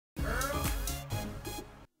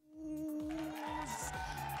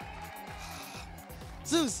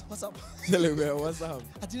Zeus, what's up? Hello, man. What's up?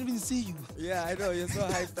 I didn't even see you. Yeah, I know. You're so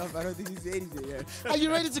hyped up. I don't think you say anything yet. Are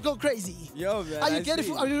you ready to go crazy? Yo, man.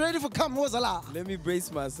 Are you ready for come Zola? Let me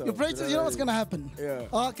brace myself. You brace. You know what's gonna happen? Yeah.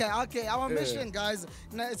 Okay. Our mission, guys,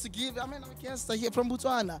 is to give. Our guest here from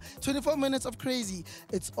Botswana. 24 minutes of crazy.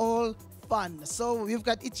 It's all fun. So we've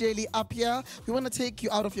got Jelly up here. We want to take you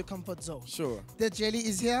out of your comfort zone. Sure. The jelly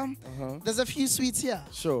is here. There's a few sweets here.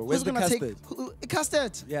 Sure. Where's the custard?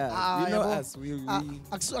 Custard. Yeah. You know us.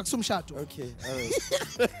 Aksum Shato. Okay. All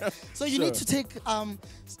right. So you need to take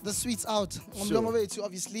the sweets out. Sure.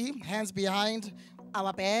 Obviously, hands behind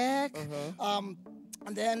our back.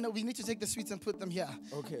 And then we need to take the sweets and put them here.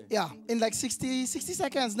 Okay. Yeah, in like 60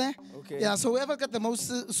 seconds, ne? Okay. Yeah, so whoever got the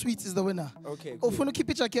most sweets is the winner. Okay. Cool. Or keep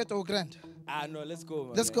it jacket or grand. No, let's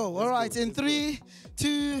go. Let's go. All right, in 3,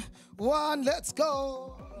 2, 1, let's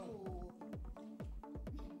go.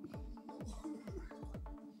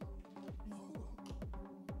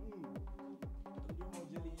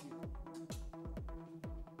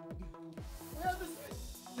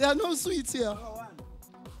 There are no sweets here.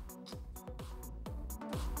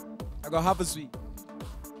 I got half a sweet.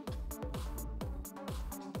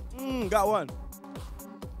 Got one.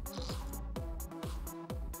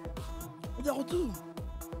 There are two.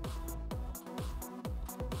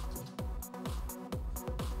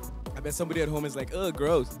 I bet somebody at home is like, ugh,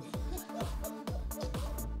 gross.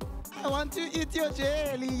 I want to eat your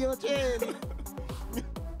jelly, your jelly.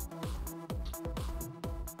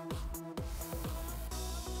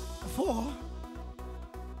 4,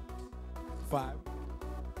 5,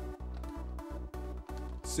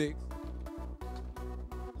 6.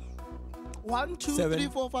 1, 2, 7. 3,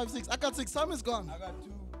 4, 5, 6. I got 6. Some is gone. I got 2,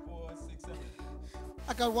 4, 6, 7.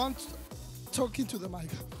 I got 1. Talking to the mic.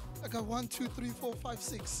 I got 1, 2, 3, 4, 5,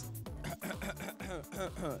 6.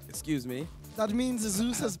 Excuse me. That means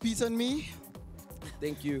Zeus has beaten me.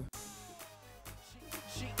 Thank you.